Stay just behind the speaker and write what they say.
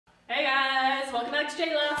welcome back to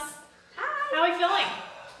ShayLoss. Hi. How are we feeling?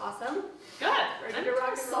 Awesome. Good. Ready to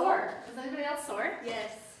rock and roll. Sore. Is anybody else sore?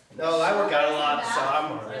 Yes. No, I work out a lot, so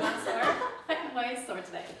I'm You're alright. not sore? Why are you sore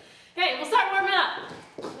today? Okay, we'll start warming up.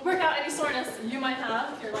 We'll work out any soreness you might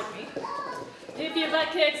have if you're like me. Do a few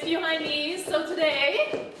butt kicks, a few high knees. So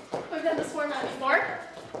today, we've done this format before.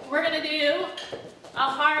 We're going to do a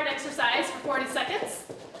hard exercise for 40 seconds,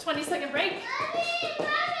 20-second break.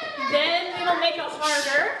 Then we will make it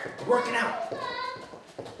harder. Working out.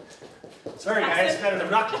 Sorry guys, better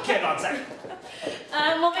knock your kid on second.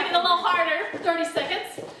 We'll make it a little harder for 30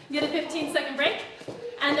 seconds, get a 15-second break,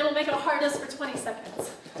 and then we'll make it hardest for 20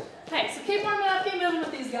 seconds. Okay, so keep warming up, keep moving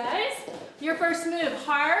with these guys. Your first move,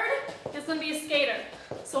 hard, is going to be a skater.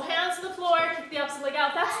 So hands to the floor, kick the opposite leg out.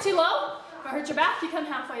 If that's too low, if it hurts your back, you come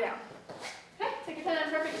halfway down. Okay, take your 10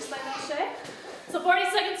 and perfect, just like that, Shay. So 40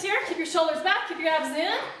 seconds here, keep your shoulders back, keep your abs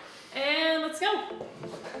in, and let's go.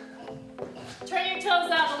 Turn your toes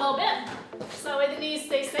out a little bit, so that way the knees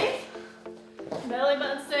stay safe. Belly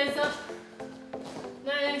button stays up.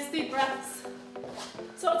 Nice deep breaths.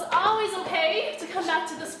 So it's always okay to come back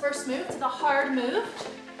to this first move, to the hard move.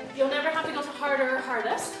 You'll never have to go to harder or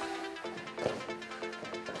hardest.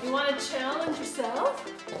 You want to challenge yourself,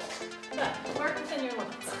 but work within your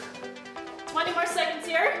limits. 20 more seconds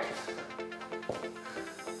here. Good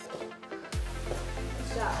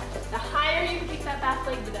job. The higher you can kick that back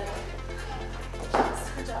leg, the better.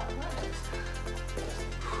 Good job.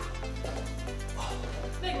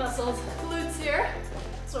 Big muscles, glutes here.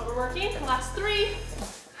 That's what we're working. Last 3,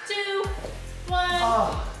 2, 1,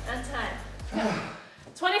 and time.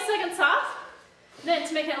 20 seconds off. Then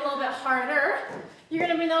to make it a little bit harder, you're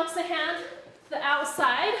going to release the hand to the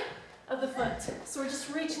outside of the foot. So we're just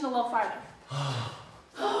reaching a little farther. I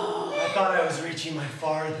thought I was reaching my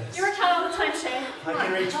farthest. You work out all the time, Shay. I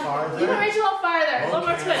can reach farther. You can reach a little farther. A little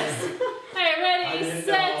more Okay. twist. All right, ready,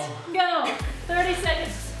 set, go. 30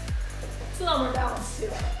 seconds. It's a little more balance too.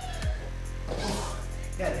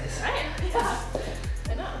 Yeah, it is. Right? Yeah.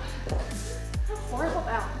 I know. How horrible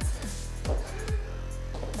balance.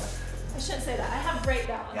 I shouldn't say that. I have great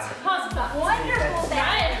balance. Yeah. Positive balance. Wonderful balance.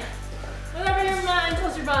 Right? Whatever your mind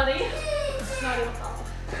tells your body, it's not even follow.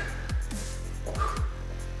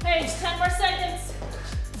 Hey, just 10 more seconds.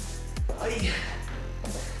 Aye.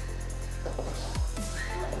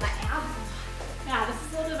 My abs. Yeah, this is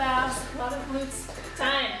a little bit of abs, a lot of glutes.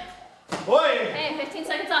 Time. Boy! Hey, 15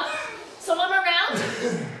 seconds off. So one more round.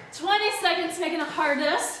 20 seconds making the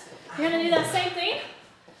hardest. You're gonna do that same thing,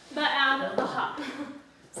 but add the hop.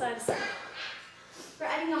 Side to side. We're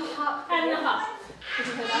adding a hop. Adding a hop. Did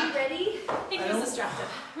you hear that? Ready? He was distracted.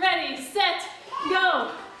 Ready, set,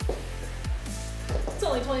 go. It's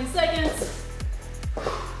only 20 seconds.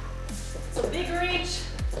 So big reach,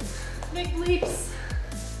 big leaps.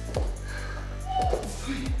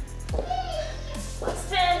 Last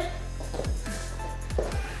 10.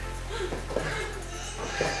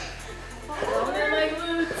 Rolling in my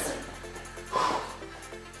glutes.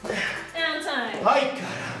 And time. Ay,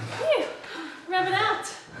 caramba. Phew. Rev it out.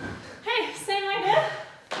 Hey, same idea.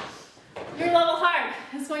 Your level hard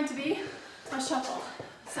is going to be a shuffle,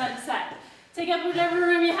 side to side. Take up whatever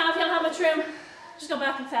room you have. If you don't have much room, just go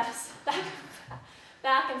back and fast.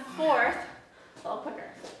 Back and forth. A little quicker.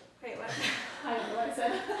 Wait, what? I don't know what I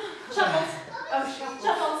said. Shuffles. Oh, shuffle.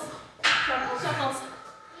 Shuffles. Shuffles. Shuffles.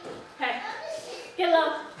 Okay. Get low.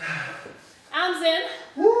 Arms in.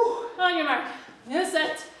 Woo! On your mark. New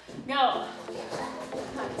set. Go.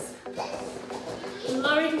 Nice. The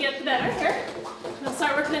lower you can get, the better. Here. We'll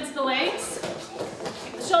start working into the legs.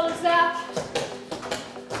 Take the shoulders back.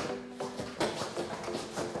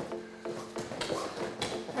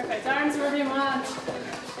 Perfect. Arms wherever you want.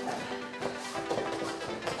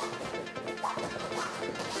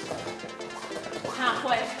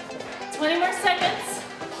 Halfway. 20 more seconds.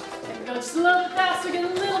 And go just a little bit faster, get a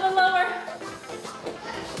little bit lower.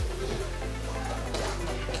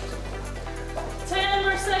 10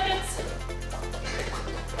 more seconds.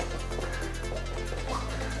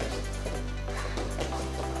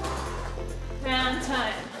 And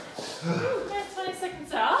time. Okay, 20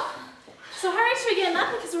 seconds off. So how should we get in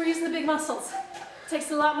that? Because we're using the big muscles.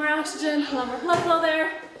 Takes a lot more oxygen, a lot more blood flow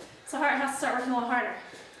there. So heart has to start working a little harder.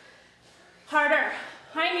 Harder.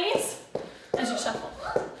 High knees as you shuffle.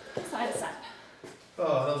 Side to side.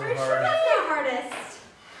 Oh, those Are are you sure hard. that's the hardest?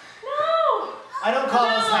 No! I don't call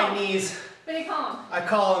those No. high knees. What do you call them? I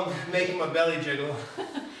call them making my belly jiggle.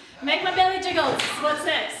 Make my belly jiggle. What's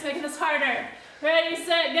next? Making this harder. Ready,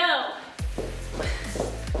 set, go.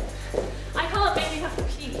 I call it making me have to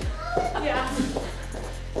pee. Yeah.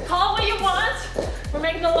 Call it what you want. We're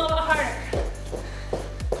making it a little bit harder.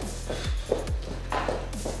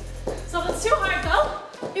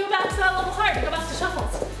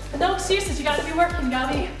 shuffles. No excuses, you gotta be working, you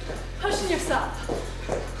gotta be pushing yourself.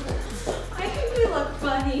 I think we look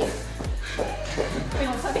funny. You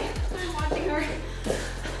know, funny. I'm watching her.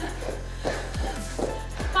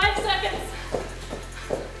 5 seconds.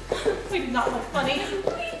 We do not look funny.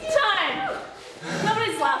 Time.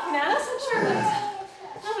 Nobody's laughing at us, I'm sure, but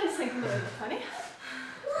nobody's thinking we look funny.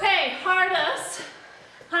 Okay, hardest.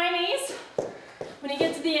 High knees. When you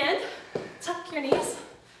get to the end, tuck your knees,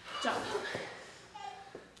 jump.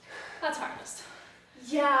 That's hardest.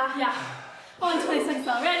 Yeah. Yeah. Only 20 seconds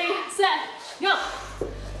though. Ready, set, go.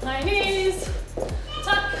 High knees,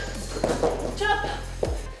 tuck, jump.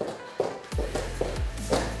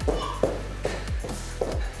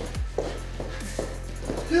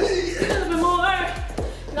 A little bit more.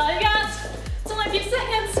 All you got. It's only a few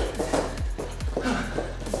seconds.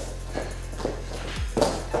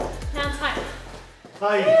 And time.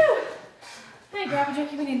 Hi. Woo. Hey, grab a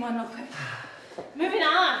drink if you need one real quick. Moving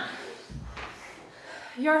on.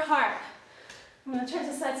 Your heart. I'm going to turn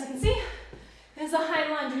to the side so you can see. Is a high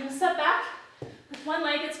lunge. You're going to step back. With one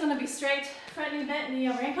leg, it's going to be straight. Front knee bent, knee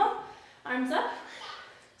over ankle. Arms up.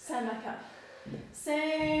 Stand back up.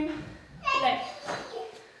 Same leg.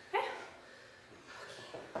 Okay?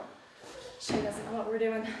 Shay doesn't know what we're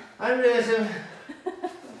doing. I'm doing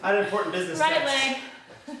I had important business Right steps.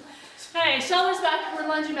 leg. Okay, shoulders back. We're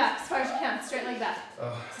lunging back as far as you can. Straight leg back.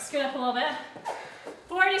 Oh. So scoot up a little bit.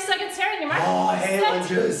 40 seconds here, and your mark. Oh, I hate Set.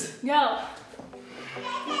 lunges. Go.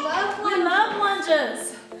 We love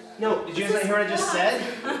lunges. No, did you guys not hear what I just said?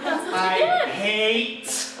 I did. hate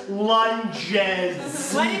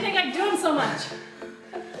lunges. Why do you think I do them so much?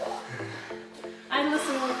 I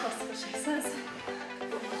listen really close to what Shay says.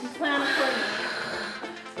 You plan accordingly.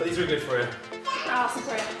 But these are good for you. They're awesome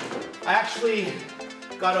for you. I actually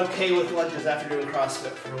got okay with lunges after doing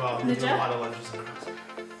CrossFit for a while. We Did do ya? a lot of lunges in CrossFit.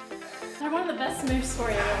 They're one of the best moves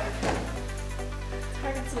for you.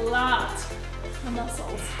 Targets a lot of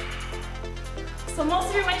muscles. So most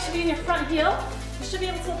of your weight should be in your front heel. You should be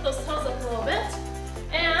able to lift those toes up a little bit.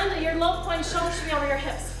 And your low point shoulder should be over your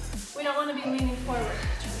hips. We don't want to be leaning forward.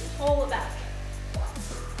 Try to pull it back.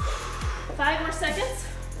 5 more seconds.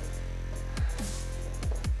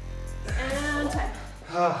 And time.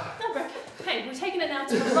 No break. Okay, we're taking it now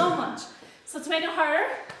to a low lunge. So to make it harder,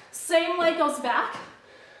 same leg goes back.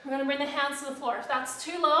 We're going to bring the hands to the floor. If that's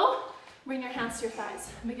too low, bring your hands to your thighs.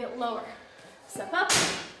 Make it lower. Step up,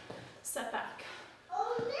 step back.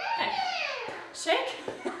 Okay. Shake.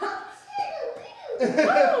 Woo!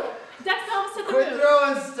 Dex elbows to the Quit roof.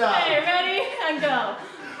 throwing stuff. Okay, ready? And go.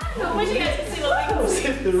 I wish you guys could see what we can see.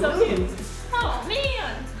 Hit the So roof. cute. Oh,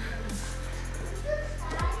 man.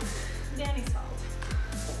 Danny's fault.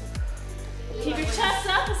 Keep your chest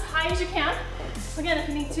up as high as you can. Again, if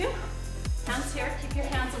you need to, hands here. Keep your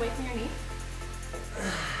hands away from your knee.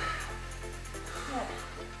 Good.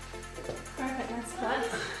 Perfect, nice butt.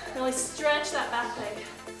 Really stretch that back leg.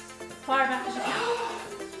 Far back as you can.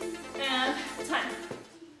 And time.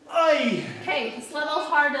 Aye. Okay, this level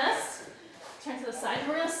hardest. Turn to the side.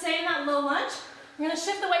 We're going to stay in that low lunge. We're going to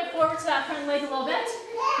shift the weight forward to that front leg a little bit.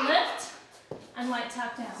 Lift and light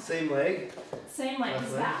tap down. Same leg. Same leg Left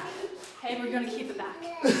is leg. back. Okay, we're going to keep it back.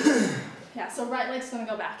 Yeah, so right leg's going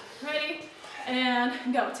to go back. Ready?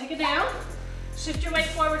 And go. Take it down. Shift your weight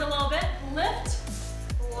forward a little bit. Lift,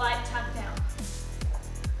 light tap down.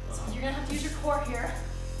 So you're going to have to use your core here.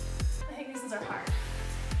 I think these ones are hard.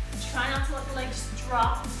 Try not to let the leg just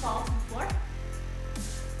drop and fall to the floor.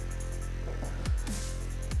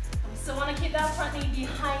 We still want to keep that front knee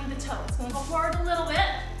behind the toe. It's going to go forward a little bit.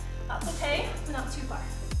 That's okay, but not too far.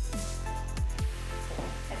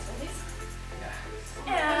 Okay, so these.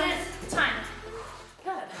 Yeah. And time.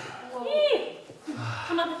 Good. Yee.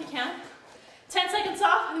 Come up if you can. 10 seconds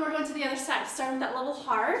off, and then we're going to the other side. Start with that level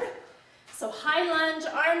hard. So high lunge,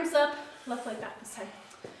 arms up, left leg back this time.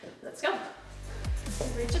 Let's go.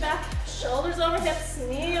 Reach it back, shoulders over hips,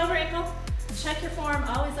 knee over ankle. Check your form,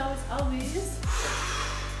 always, always, always.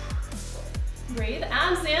 Breathe,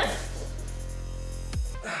 abs in.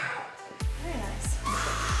 Very nice.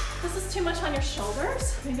 This is too much on your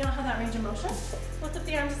shoulders. Maybe you don't have that range of motion. Lift up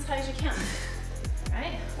the arms as high as you can. All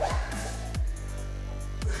right.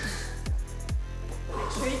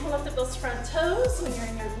 Make sure you can lift up those front toes when you're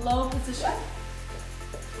in your low position.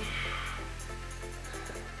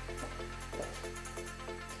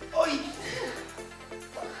 Oi.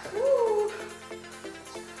 Woo.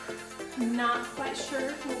 Not quite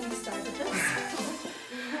sure when we started this.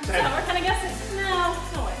 So we're kind of guessing. No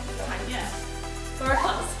way. Time yet. But we're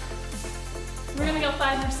close. We're gonna go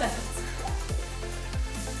 5 more seconds.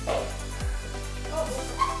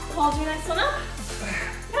 Hold your next one up.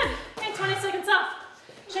 Good. Okay, 20 seconds off.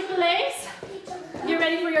 legs. Get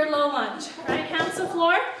ready for your low lunge. Right, hands to the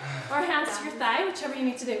floor or hands to your thigh, whichever you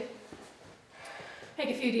need to do.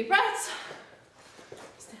 Take a few deep breaths.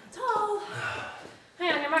 Stand tall.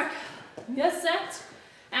 Hey, on your mark. Get set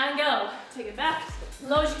and go. Take it back.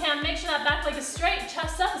 Low as you can. Make sure that back leg is straight.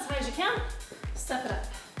 Chest up as high as you can. Step it up.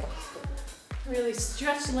 Really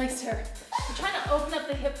stretch the legs here. We're trying to open up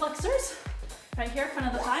the hip flexors. Right here, front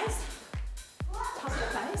of the thighs. Top of the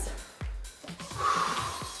thighs.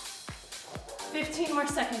 15 more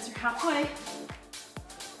seconds. You're halfway.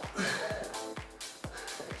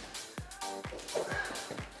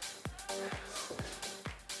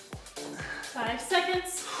 Five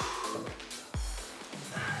seconds.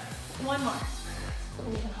 One more.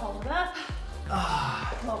 And you can hold it up.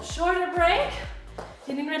 A little shorter break.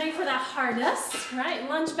 Getting ready for that hardest. Right,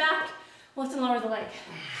 lunge back. Lift and lower the leg.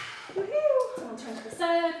 We'll turn to the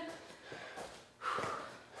side.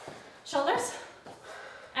 Shoulders.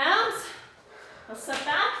 Abs. Let's step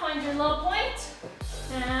back. Find your low point.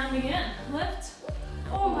 And begin. Lift.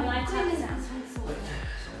 Oh my goodness. goodness.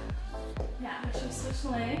 Yeah, make sure you switch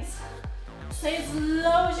legs. Stay as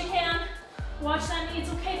low as you can. Watch that knee. It's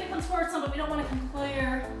okay if it comes forward some, but we don't want to come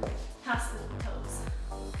clear past the toes.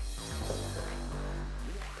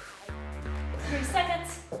 3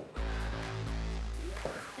 seconds.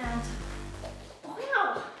 And, oh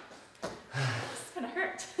wow. This is gonna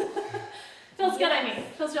hurt. Feels good, I mean.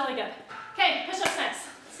 Feels really good. Okay, push-ups next.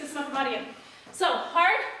 Let's get some upper body in. So,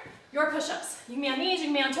 hard, your push-ups. You can be on knees, you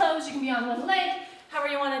can be on toes, you can be on one leg,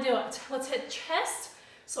 however you want to do it. Let's hit chest,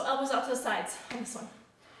 so elbows out to the sides on this one.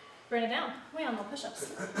 Bring it down. Way on the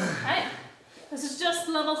push-ups. Alright. This is just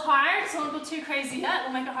level hard, so don't go too crazy yet.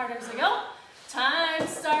 We'll make it harder as we go. Time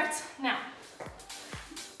starts now.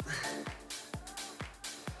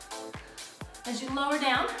 As you lower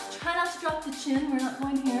down, try not to drop the chin. We're not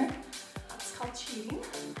going here. That's called cheating.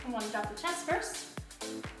 You want to drop the chest first.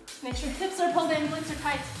 Make sure hips are pulled in, glutes are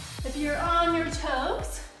tight. If you're on your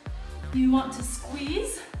toes, you want to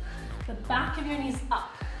squeeze the back of your knees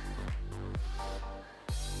up.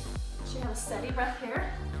 So you have a steady breath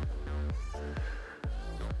here.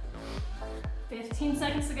 15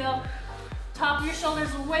 seconds to go. Top of your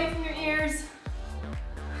shoulders away from your ears.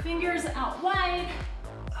 Fingers out wide.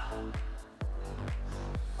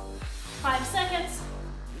 5 seconds.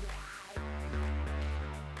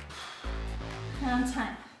 And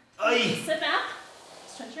time. Aye. Sit back.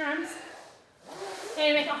 Stretch your arms.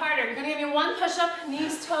 Okay, make it harder. You're gonna give me one push-up,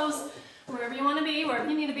 knees, toes, wherever you want to be, wherever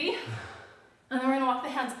you need to be. And then we're gonna walk the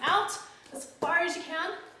hands out as far as you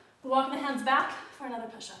can. Walk the hands back for another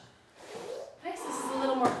push-up. Okay, so this is a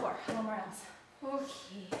little more core, a little more arms.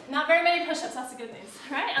 Okay. Not very many push-ups, that's the good news.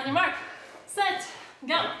 All right, on your mark, set,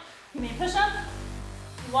 go. Give me a push-up,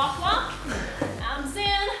 walk, walk, arms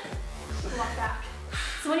in, walk back.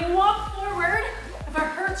 So when you walk forward, if it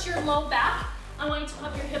hurts your low back, I want you to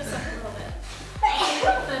pump your hips up a little bit.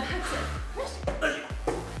 That's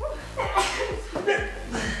it.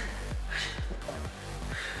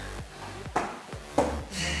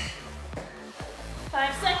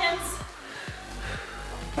 5 seconds.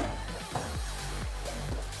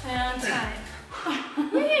 And time.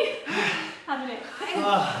 How'd you do?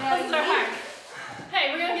 Those are hard.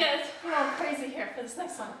 Hey, we're gonna get a little crazy here for this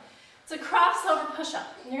next one. It's a crossover push-up.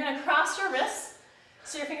 You're gonna cross your wrists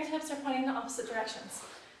so your fingertips are pointing in opposite directions.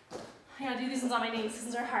 I gotta do these ones on my knees.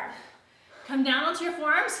 These are hard. Come down onto your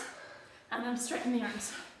forearms and then straighten the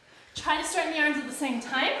arms. Try to straighten the arms at the same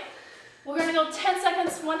time. We're gonna go 10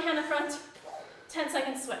 seconds, one hand in front, 10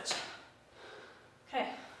 seconds switch. Okay.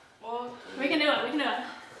 We can do it, we can do it.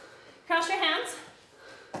 Cross your hands,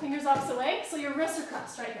 fingers opposite way, so your wrists are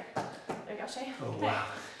crossed right here. There you go, Shay. Oh, okay. wow.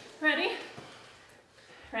 Ready?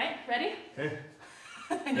 Right, ready?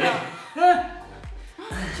 Okay. Go.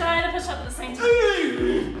 Try to push up at the same time.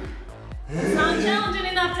 It's not challenging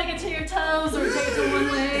enough, take it to your toes or take it to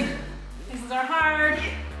one leg. These are hard.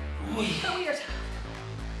 So weird.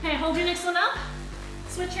 Okay, hold your next one up.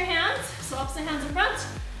 Switch your hands, so opposite hands in front,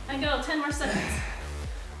 and go 10 more seconds.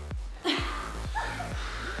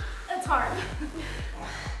 It's hard.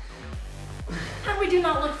 And we do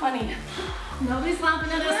not look funny. Nobody's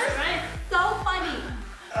laughing at us, right? So funny.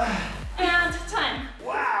 And time.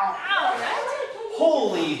 Wow. Ow, right?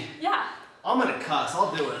 Holy. Yeah. I'm gonna cuss.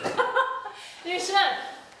 I'll do it. You should.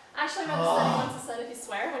 Actually, read the study once it said if you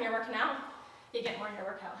swear when you're working out, you get more in your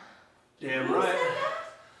workout. Damn Who said right. that?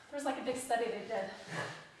 There's like a big study they did.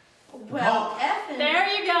 Well, effing. There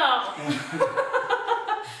you go.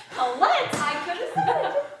 Colette. I could have said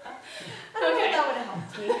it. I don't Okay. think that would have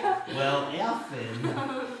helped me. Well,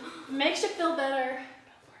 effing. Makes you feel better.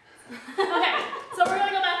 Okay, so we're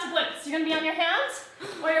gonna go back to glutes. You're gonna be on your hands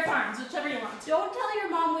or your arms, whichever you want. Don't tell your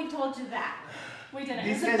mom we told you that. We didn't.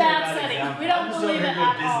 These It's a guys are bad bad setting. example. We don't I'm just believe over it here doing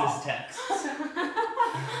at all. business texts.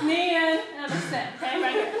 Knee in and a sit. Okay,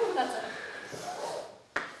 right here. That's it.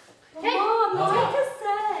 Okay. Mom, Oh. Micah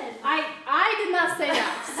said. I did not say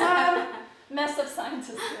that. Some messed up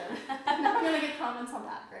scientist did. I'm not gonna get comments on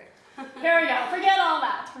that. Great. Here we go. Forget all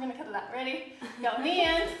that. We're gonna cut it out. Ready? Go. Knee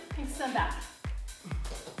in. Extend back.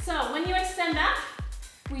 So when you extend back,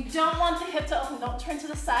 we don't want the hip to open. Don't turn to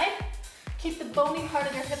the side. Keep the bony part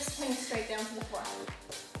of your hips pointing straight down to the floor.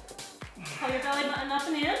 Pull your belly button up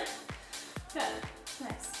and in. Good.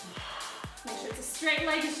 Nice. Make sure it's a straight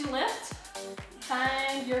leg as you lift.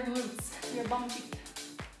 Find your glutes, your bum feet.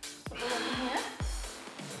 So we're looking here.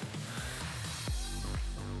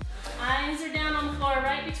 Eyes are down on the floor,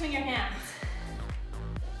 right between your hands.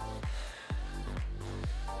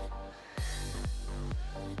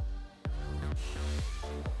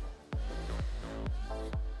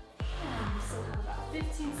 And we still have about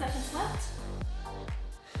 15 seconds left.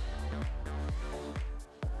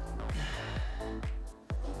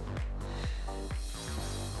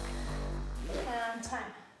 And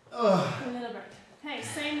time. A little break. Okay,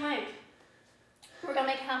 same leg. We're gonna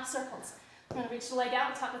make half circles. We're gonna reach the leg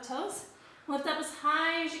out, tap the toes. Lift up as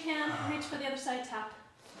high as you can. Reach for the other side, tap.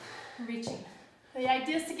 Reaching. The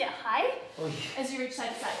idea is to get high as you reach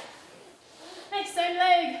side to side. Okay, same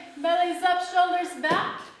leg. Belly's up, shoulders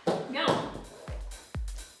back. Go.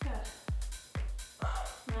 Good.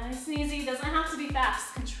 Nice and easy. Doesn't have to be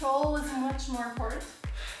fast. Control is much more important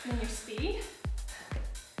than your speed,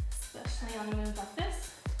 especially on a move like this.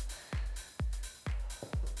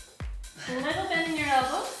 A little bend in your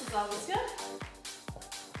elbows is always good.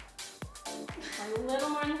 A little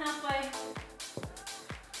more than halfway.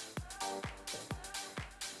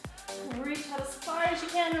 Reach out as far as you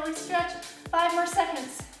can, really stretch. 5 more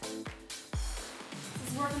seconds.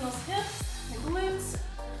 This is working those hips, the glutes,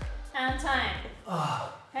 and time.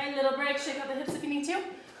 Okay, little break, shake out the hips if you need to.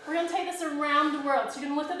 We're gonna take this around the world. So you're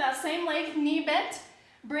gonna lift up that same leg, knee bent.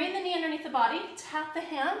 Bring the knee underneath the body. Tap the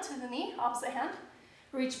hand to the knee, opposite hand.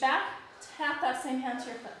 Reach back, tap that same hand to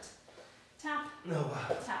your foot. Tap,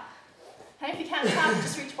 tap. Okay, if you can't tap,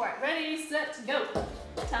 just reach for it. Ready, set, go.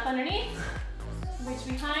 Tap underneath. Reach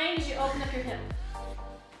behind as you open up your hip.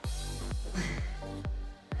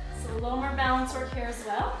 So a little more balance work here as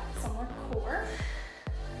well. Some more core.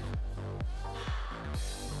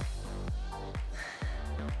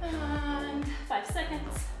 And 5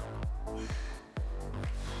 seconds.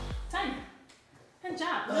 Time. Good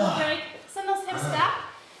job. Little break. Send those hips back.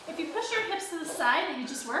 If you push your hips to the side that you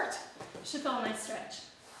just worked, you should feel a nice stretch.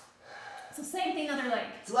 So same thing, other leg.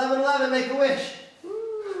 It's 11:11, make a wish.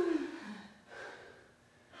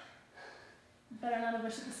 Better not have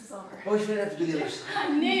wished that this is over. I wish we didn't have to do the others. I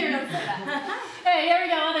knew you were going to say that. Hey, here we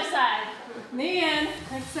go, other side. Knee in,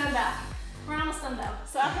 extend back. We're almost done though.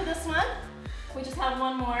 So after this one, we just have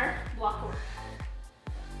one more block work.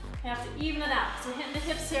 We have to even it out. So we're hitting the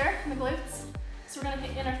hips here, and the glutes. So we're going to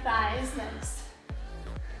hit inner thighs next.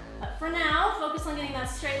 But for now, focus on getting that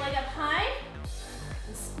straight leg up high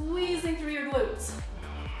and squeezing through your glutes.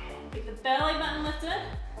 Keep the belly button lifted.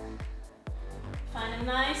 Find a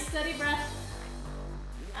nice steady breath.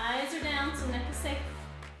 Eyes are down, so neck is safe.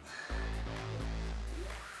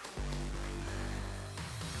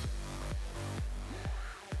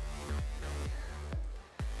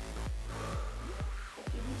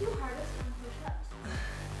 Did you do hardest on push-ups?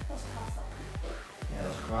 Those cross up. Yeah,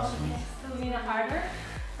 those cross me. You need it harder?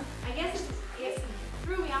 I guess it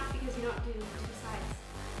threw me off because you don't do 2 sides.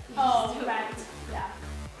 You Oh, just do it. right. Yeah.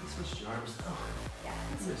 You switched your arms. Yeah.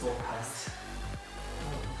 These are both passed.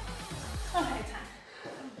 Okay, time.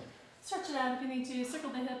 Stretch it out if you need to. Circle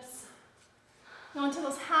the hips. Go into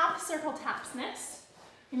those half circle taps next.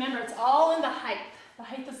 Remember, it's all in the height. The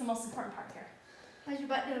height is the most important part here. How's your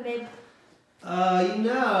butt doing, babe? You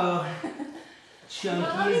know,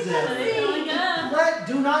 chunky as Really good. What?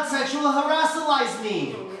 Do not sexual harassalize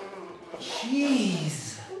me.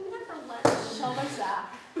 Jeez. Never let Shoulders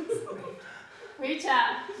back. Reach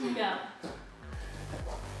out. You go.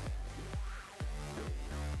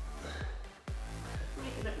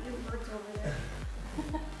 making up new words over there.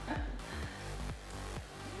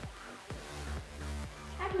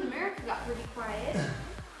 Captain America got pretty quiet.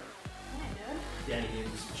 Daddy gave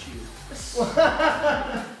me some shoes. It's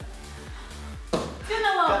getting a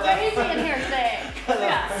little crazy in here today. We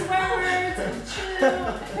got swear words and chew.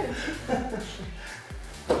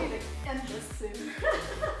 We need to end this soon.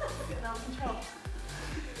 It's getting out of control.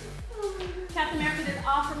 Captain America did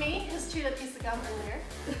offer me his chewed up piece of gum earlier.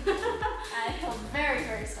 I feel very,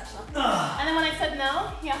 very special. said no,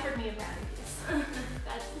 he offered me a brand of these.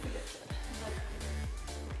 That's a good fit.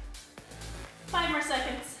 5 more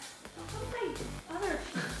seconds. Other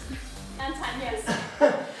and time, yes.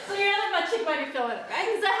 So your other butt cheek might be feeling it, right?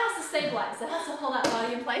 Because that has to stabilize. It has to hold that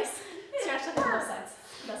body in place. So you're actually on both sides.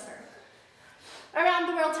 That's her. Around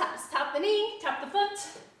the world taps. Tap the knee, tap the foot.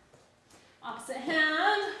 Opposite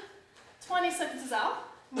hand. 20 seconds is out.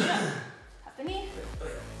 Good. Tap the knee.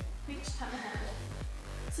 Reach, tap the hand.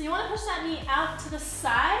 So you want to push that knee out to the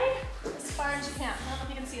side as far as you can. I don't know if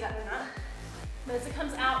you can see that or not. But as it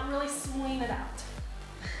comes out, really swing it out.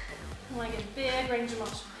 You want to get big range of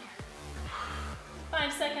motion here.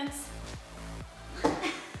 5 seconds.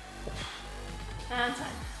 And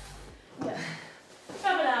time. Good.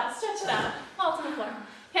 Rub it out, stretch it out. Fall to the floor.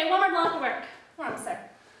 Okay, one more block of work. We're almost there.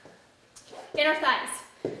 Inner thighs.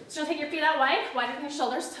 So you'll take your feet out wide, wider than your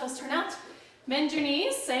shoulders, toes turn out. Bend your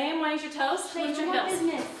knees, same way as your toes, lift your heels.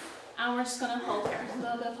 And we're just gonna hold here, a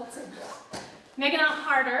little bit of pulsing. Make it out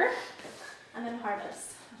harder, and then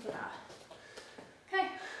hardest after that. Okay,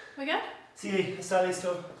 we good? Sí, está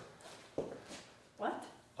listo. What?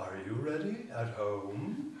 Are you ready at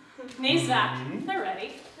home? Knees back. They're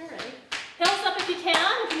ready. They're ready. Heels up if you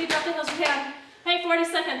can. If you need to drop the heels, you can. Hey, 40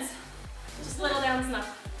 seconds. Just a little down is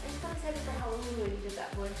enough. I just got excited for Halloween when you did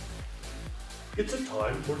that, boy. It's a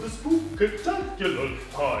time for the spooktacular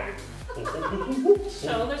time.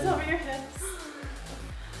 Shoulders over your hips.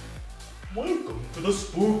 Welcome to the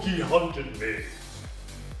spooky haunted maze.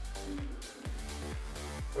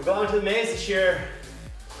 We're going to the maze this year.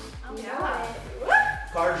 Oh, Yeah.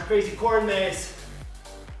 Carter's Crazy Corn Maze.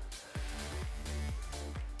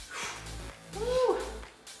 Woo.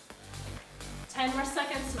 10 more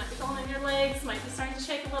seconds. Might be pulling in your legs. Might be starting to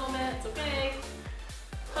shake a little bit. It's okay.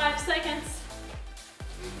 5 seconds.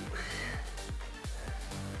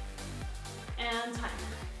 And time.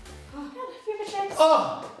 Good. A few good shakes.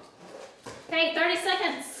 Oh! Okay, 30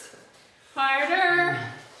 seconds. Harder.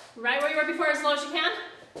 Right where you were before, as low as you can.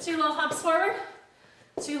 2 little hops forward.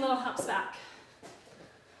 2 little hops back.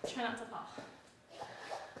 Try not to fall.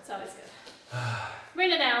 It's always good.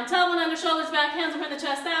 Bring it down. Tailbone under, shoulders back, hands behind the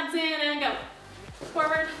chest, abs in, and go.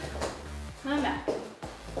 Forward and back.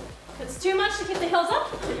 If it's too much to keep the heels up,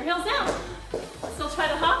 put your heels down. Still try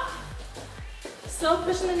to hop. Still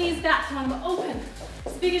pushing the knees back. You want them open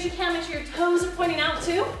as big as you can. Make sure your toes are pointing out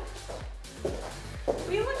too.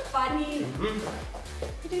 We look funny.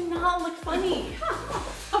 You do not look funny.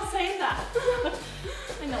 Stop saying that.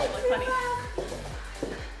 I know we look funny.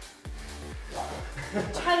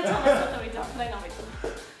 Try to tell myself that we don't, but I know we do.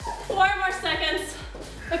 4 more seconds.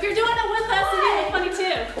 If you're doing it with us, then you look funny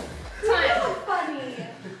too. Time. You look funny.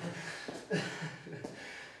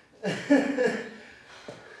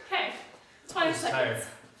 Okay, 20 seconds. Tired.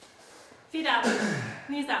 Feet out,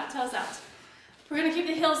 knees out, toes out. We're gonna keep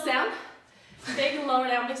the heels down. Big lower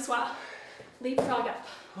down, big squat. Leapfrog up.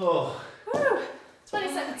 Oh. Woo.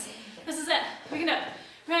 20 seconds. This is it. We can do it.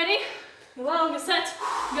 Ready? Long, set,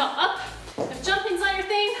 go up. If jumping's not your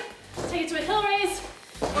thing, take it to a heel raise,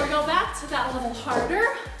 or go back to that level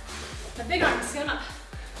harder. The big arms, get them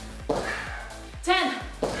up. 10.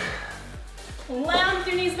 Land with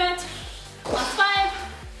your knees bent. Last 5.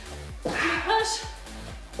 Big push.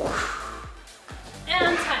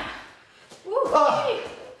 And time. Woo. Oh.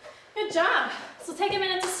 Good job. So take a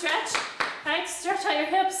minute to stretch. Right? Stretch out your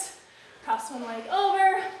hips. Cross one leg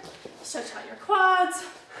over. Stretch out your quads,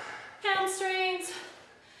 hamstrings,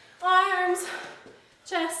 arms,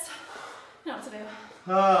 chest. You know what to do.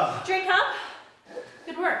 Drink up.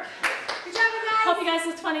 Good work. Good job, guys. Hope you guys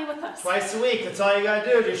look funny with us. Twice a week, that's all you gotta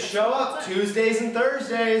do. Just show up Tuesdays and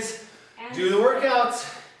Thursdays. Do the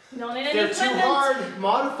workouts. You don't need If any they're too equipment. hard,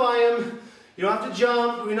 modify them. You don't have to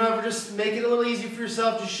jump. You know, just make it a little easier for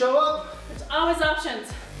yourself. Just show up. There's always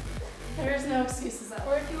options. There's no excuses out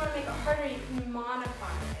Or there. if you want to make it harder, you can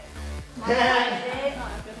modify it. Not a good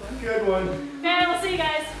one. Good one. Okay, we'll see you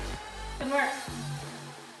guys. Good work.